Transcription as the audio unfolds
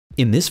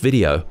In this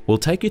video, we'll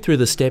take you through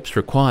the steps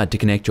required to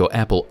connect your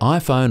Apple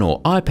iPhone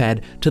or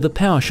iPad to the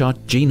Powershot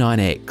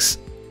G9X.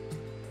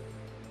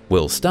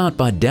 We'll start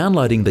by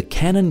downloading the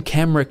Canon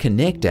Camera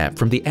Connect app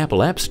from the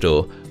Apple App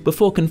Store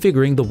before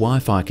configuring the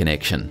Wi-Fi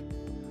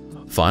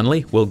connection.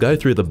 Finally, we'll go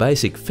through the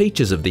basic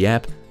features of the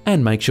app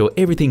and make sure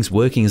everything's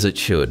working as it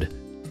should.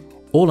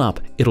 All up,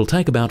 it'll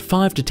take about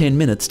 5 to 10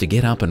 minutes to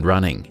get up and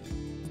running.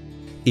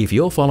 If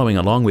you're following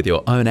along with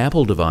your own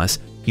Apple device,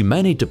 you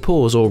may need to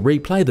pause or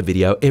replay the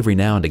video every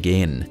now and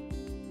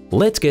again.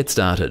 Let's get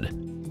started.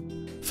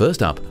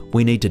 First up,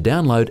 we need to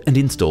download and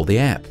install the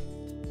app.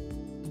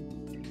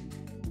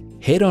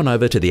 Head on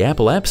over to the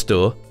Apple App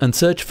Store and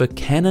search for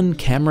Canon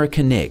Camera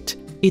Connect.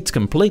 It's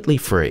completely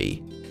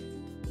free.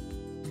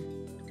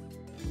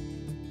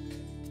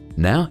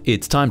 Now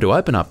it's time to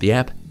open up the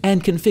app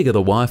and configure the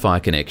Wi-Fi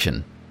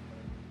connection.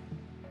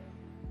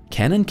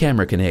 Canon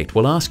Camera Connect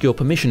will ask your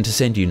permission to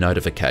send you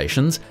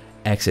notifications,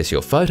 access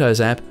your Photos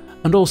app,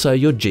 and also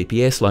your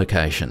GPS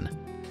location.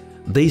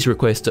 These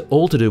requests are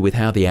all to do with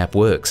how the app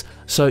works,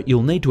 so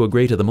you'll need to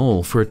agree to them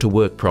all for it to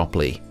work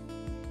properly.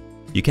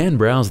 You can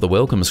browse the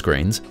welcome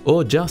screens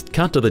or just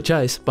cut to the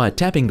chase by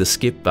tapping the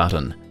skip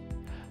button.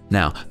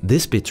 Now,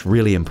 this bit's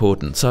really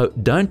important, so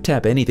don't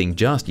tap anything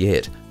just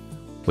yet.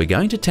 We're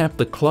going to tap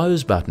the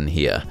close button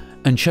here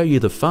and show you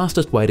the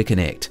fastest way to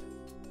connect.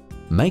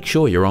 Make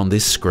sure you're on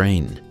this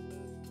screen.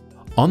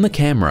 On the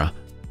camera,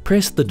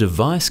 press the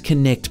Device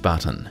Connect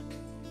button.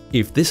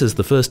 If this is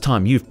the first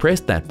time you've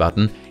pressed that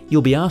button,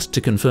 you'll be asked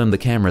to confirm the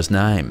camera's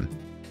name.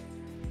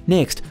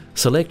 Next,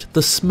 select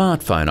the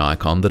smartphone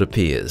icon that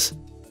appears.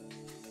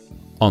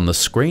 On the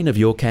screen of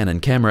your Canon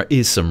camera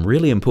is some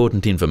really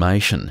important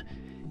information.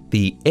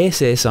 The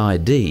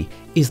SSID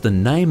is the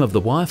name of the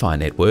Wi-Fi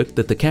network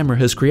that the camera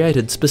has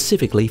created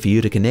specifically for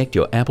you to connect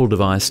your Apple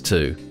device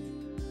to.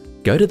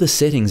 Go to the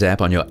Settings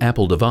app on your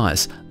Apple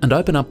device and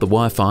open up the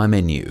Wi-Fi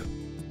menu.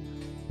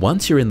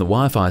 Once you're in the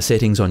Wi-Fi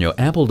settings on your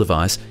Apple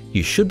device,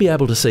 you should be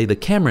able to see the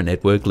camera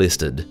network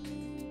listed.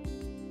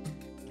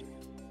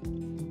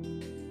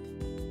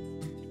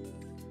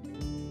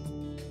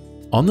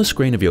 On the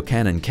screen of your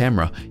Canon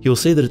camera, you'll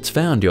see that it's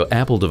found your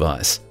Apple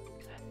device.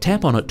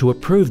 Tap on it to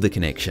approve the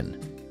connection.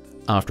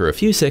 After a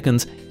few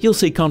seconds, you'll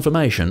see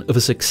confirmation of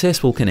a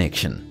successful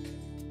connection.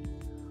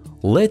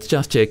 Let's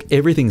just check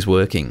everything's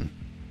working.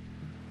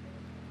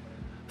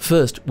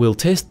 First, we'll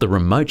test the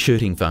remote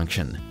shooting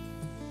function.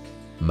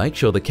 Make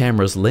sure the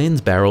camera's lens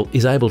barrel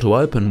is able to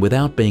open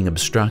without being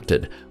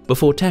obstructed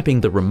before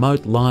tapping the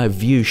Remote Live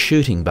View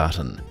Shooting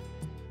button.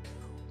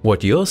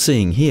 What you're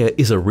seeing here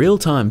is a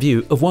real-time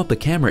view of what the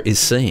camera is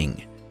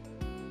seeing.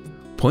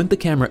 Point the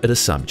camera at a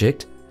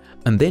subject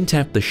and then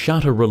tap the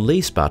Shutter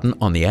Release button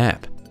on the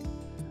app.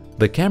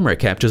 The camera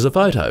captures a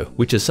photo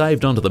which is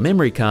saved onto the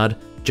memory card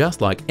just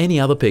like any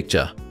other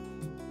picture.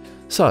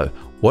 So,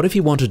 what if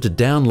you wanted to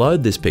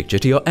download this picture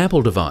to your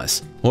Apple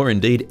device, or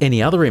indeed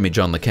any other image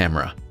on the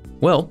camera?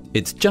 Well,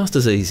 it's just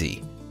as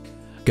easy.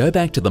 Go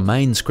back to the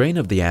main screen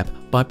of the app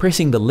by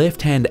pressing the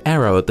left-hand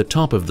arrow at the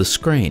top of the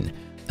screen,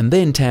 and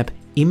then tap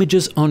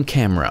Images on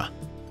Camera.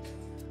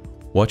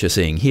 What you're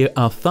seeing here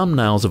are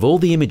thumbnails of all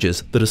the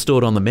images that are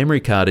stored on the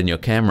memory card in your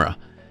camera.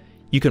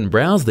 You can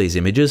browse these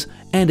images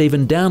and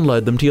even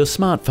download them to your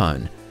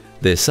smartphone.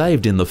 They're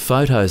saved in the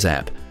Photos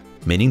app,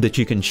 meaning that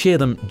you can share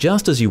them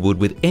just as you would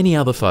with any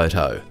other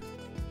photo.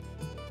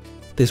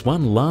 There's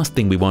one last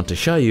thing we want to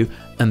show you,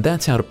 and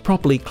that's how to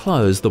properly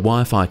close the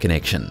Wi-Fi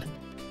connection.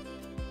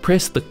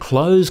 Press the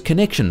Close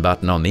Connection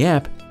button on the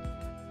app,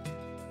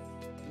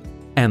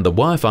 and the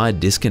Wi-Fi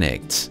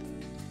disconnects.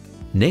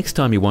 Next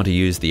time you want to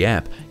use the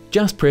app,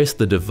 just press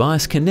the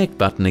Device Connect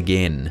button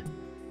again.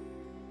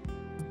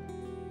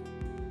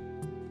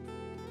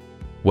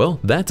 Well,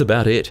 that's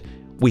about it.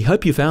 We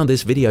hope you found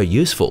this video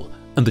useful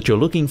and that you're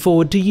looking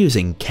forward to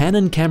using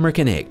Canon Camera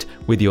Connect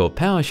with your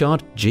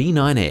Powershot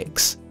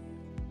G9X.